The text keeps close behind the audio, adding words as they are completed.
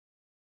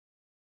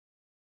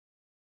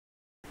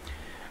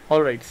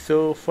Alright,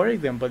 so for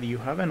example, you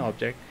have an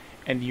object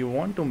and you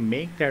want to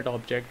make that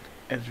object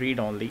as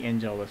read-only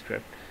in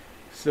JavaScript.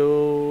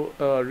 So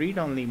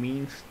read-only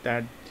means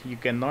that you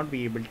cannot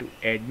be able to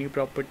add new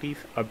properties,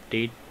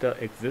 update the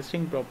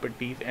existing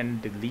properties,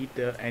 and delete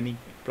any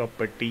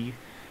property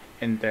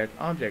in that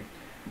object.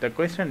 The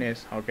question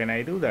is, how can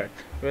I do that?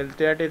 Well,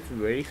 that is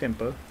very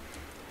simple.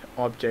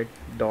 Object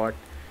dot,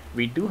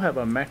 we do have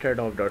a method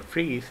of dot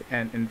freeze,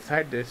 and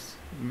inside this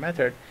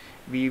method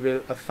we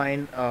will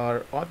assign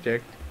our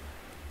object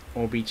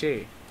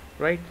obj,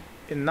 right?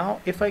 And now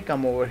if I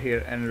come over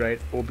here and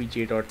write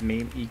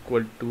obj.name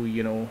equal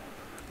to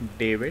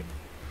David,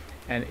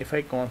 and if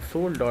I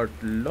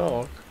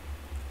console.log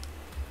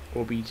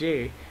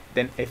obj,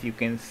 then as you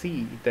can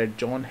see that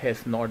John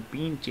has not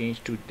been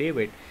changed to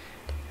David.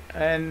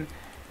 And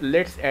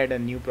let's add a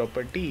new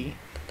property.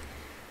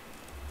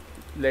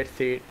 Let's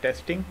say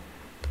testing.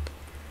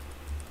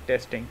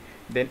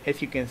 Then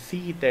as you can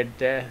see that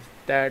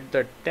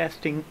the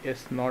testing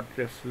is not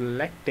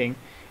reflecting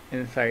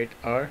inside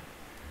our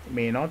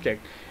main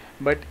object.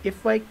 But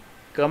if I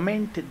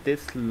comment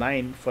this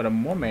line for a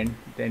moment,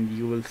 then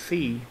you will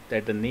see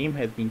that the name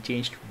has been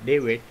changed to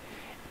David,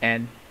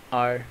 and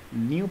our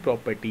new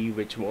property,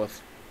 which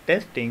was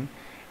testing,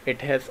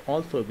 it has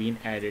also been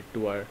added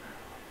to our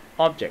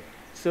object.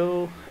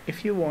 So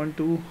if you want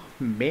to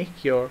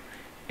make your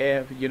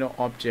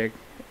object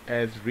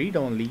as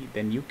read-only,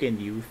 then you can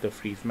use the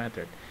freeze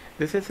method.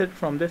 This is it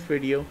from this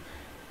video.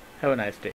 Have a nice day.